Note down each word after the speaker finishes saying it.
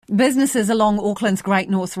Businesses along Auckland's Great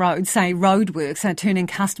North Road say Roadworks are turning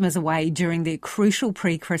customers away during their crucial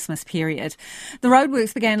pre-Christmas period. The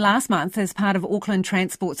Roadworks began last month as part of Auckland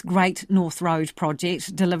Transport's Great North Road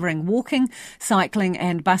project, delivering walking, cycling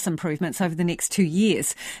and bus improvements over the next 2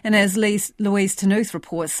 years. And as Louise Ternouth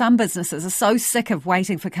reports, some businesses are so sick of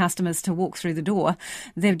waiting for customers to walk through the door,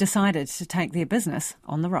 they've decided to take their business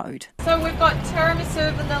on the road. So we've got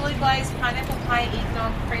tiramisu, vanilla glaze, pineapple pie,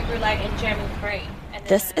 eggnog, creme brulee and jam and cream.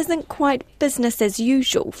 This isn't quite business as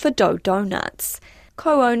usual for Dough Donuts.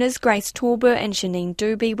 Co-owners Grace Torber and Janine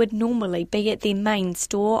Doobie would normally be at their main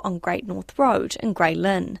store on Great North Road in Grey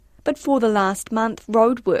Lynn. But for the last month,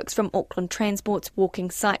 Roadworks from Auckland Transport's walking,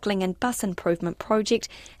 cycling and bus improvement project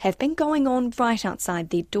have been going on right outside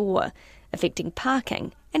their door, affecting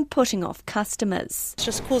parking and putting off customers. It's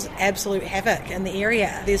just caused absolute havoc in the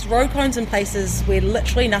area. There's road cones in places where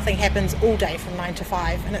literally nothing happens all day from 9 to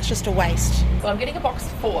 5 and it's just a waste. Well, I'm getting a box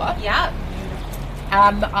of 4. Yeah.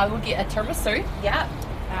 I will get a tiramisu. Yeah.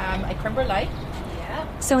 A creme brulee.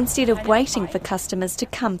 Yeah. So instead of waiting for customers to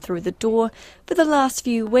come through the door, for the last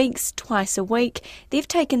few weeks, twice a week, they've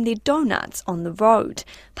taken their donuts on the road,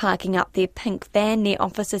 parking up their pink van near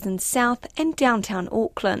offices in South and downtown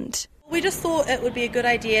Auckland. We just thought it would be a good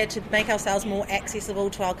idea to make ourselves more accessible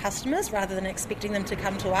to our customers rather than expecting them to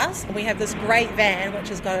come to us. We have this great van which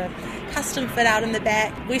has got a custom fit out in the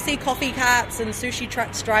back. We see coffee carts and sushi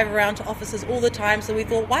trucks drive around to offices all the time, so we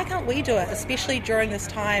thought, why can't we do it, especially during this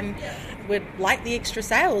time? We'd like the extra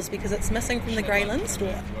sales because it's missing from the Grey Lynn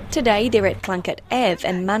store. Today they're at Plunkett Ave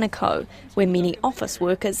in Manukau, where many office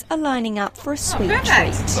workers are lining up for a sweet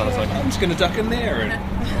treat. So I was like, I'm just going to duck in there.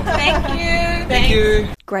 Thank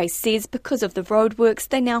you. Grace says because of the roadworks,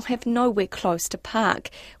 they now have nowhere close to park,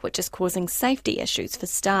 which is causing safety issues for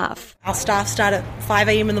staff. Our staff start at 5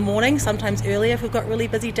 a.m. in the morning, sometimes earlier if we've got really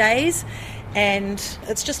busy days, and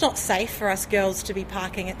it's just not safe for us girls to be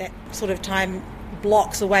parking at that sort of time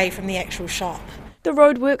blocks away from the actual shop. The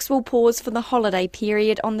roadworks will pause for the holiday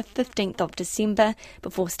period on the 15th of December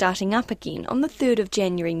before starting up again on the 3rd of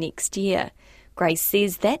January next year. Grace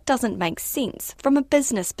says that doesn't make sense from a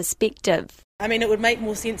business perspective. I mean, it would make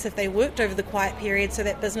more sense if they worked over the quiet period so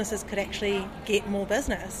that businesses could actually get more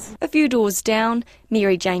business. A few doors down,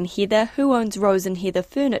 Mary Jane Heather, who owns Rose and Heather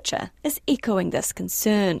Furniture, is echoing this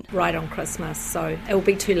concern. Right on Christmas, so it will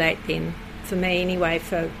be too late then. For me anyway,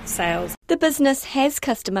 for sales. The business has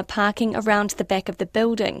customer parking around the back of the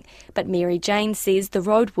building, but Mary Jane says the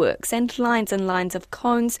roadworks and lines of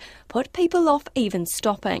cones put people off even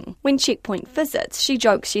stopping. When Checkpoint visits, she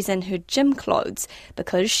jokes she's in her gym clothes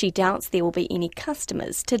because she doubts there will be any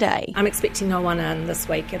customers today. I'm expecting no one in this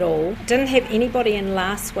week at all. Didn't have anybody in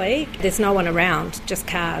last week. There's no one around, just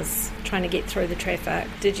cars trying to get through the traffic.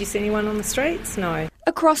 Did you see anyone on the streets? No.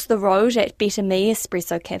 Across the road at Better Me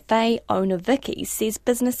Espresso Cafe, owner Vicky says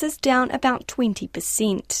business is down about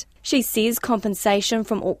 20%. She says compensation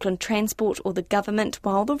from Auckland Transport or the government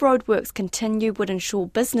while the roadworks continue would ensure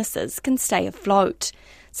businesses can stay afloat,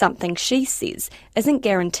 something she says isn't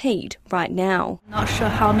guaranteed right now. Not sure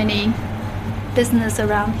how many business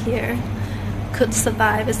around here could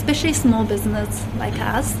survive, especially small business like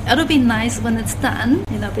us. It'll be nice when it's done,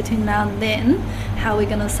 between now and then, how we're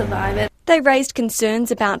going to survive it. They raised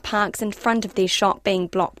concerns about parks in front of their shop being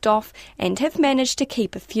blocked off and have managed to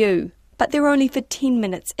keep a few. But they're only for 10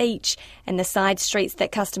 minutes each, and the side streets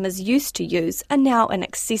that customers used to use are now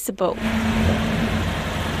inaccessible.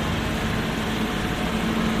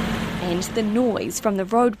 And the noise from the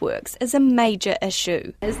roadworks is a major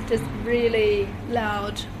issue. It's just really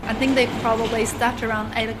loud. I think they probably start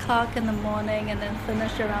around 8 o'clock in the morning and then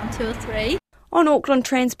finish around 2 or 3. On Auckland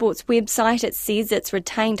Transport's website, it says it's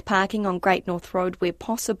retained parking on Great North Road where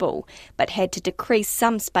possible, but had to decrease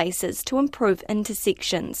some spaces to improve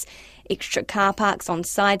intersections. Extra car parks on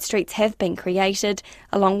side streets have been created,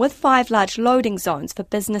 along with 5 large loading zones for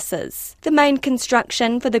businesses. The main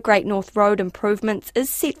construction for the Great North Road improvements is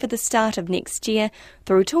set for the start of next year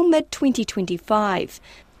through till mid-2025.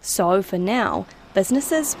 So, for now,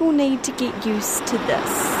 businesses will need to get used to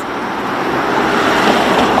this.